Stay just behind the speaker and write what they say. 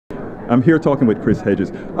I'm here talking with Chris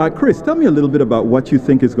Hedges. Chris, tell me a little bit about what you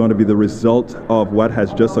think is going to be the result of what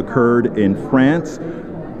has just occurred in France.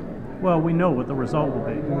 Well, we know what the result will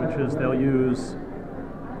be, which is they'll use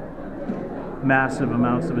massive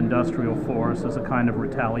amounts of industrial force as a kind of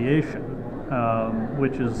retaliation,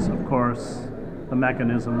 which is, of course, the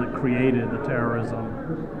mechanism that created the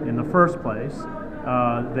terrorism in the first place.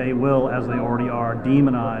 They will, as they already are,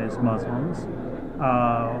 demonize Muslims.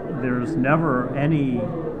 There's never any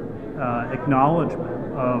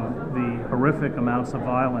acknowledgement of the horrific amounts of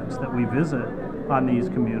violence that we visit on these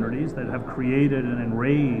communities that have created and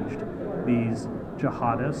enraged these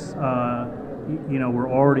jihadists.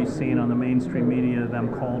 We're already seeing on the mainstream media them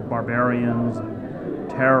called barbarians and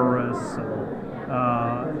terrorists,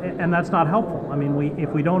 and that's not helpful. I mean, if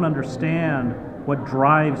we don't understand what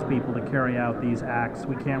drives people to carry out these acts,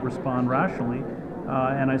 we can't respond rationally.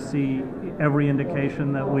 And I see every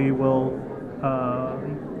indication that we will,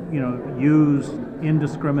 use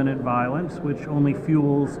indiscriminate violence, which only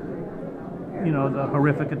fuels, the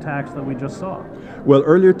horrific attacks that we just saw. Well,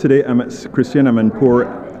 earlier today, Christian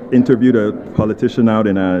Amanpour interviewed a politician out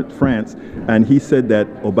in France, and he said that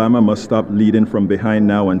Obama must stop leading from behind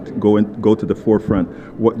now and go to the forefront.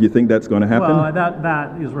 What do you think that's going to happen? Well,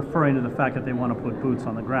 that is referring to the fact that they want to put boots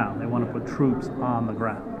on the ground. They want to put troops on the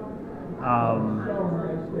ground.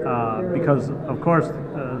 Because, of course,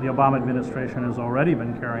 the Obama administration has already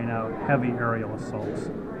been carrying out heavy aerial assaults.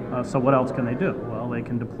 So what else can they do? Well, they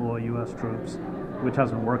can deploy U.S. troops, which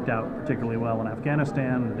hasn't worked out particularly well in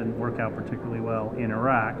Afghanistan, and didn't work out particularly well in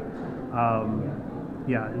Iraq. I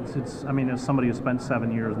mean, as somebody who spent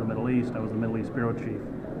 7 years in the Middle East, I was the Middle East bureau chief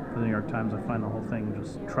for the New York Times. I find the whole thing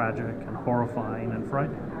just tragic and horrifying and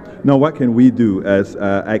frightening. Now, what can we do as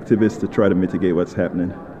activists to try to mitigate what's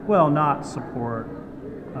happening? Well, not support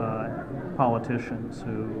politicians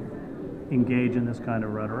who engage in this kind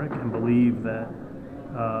of rhetoric and believe that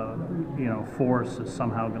force is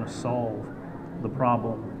somehow going to solve the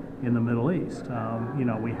problem in the Middle East.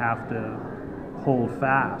 We have to hold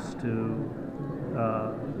fast to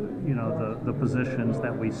the positions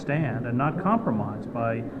that we stand and not compromise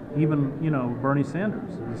by even Bernie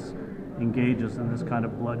Sanders engages in this kind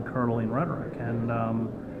of blood-curdling rhetoric, and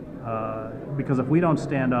because if we don't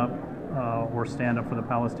stand up or stand up for the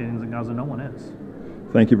Palestinians in Gaza, no one is.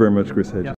 Thank you very much, Chris Hedges.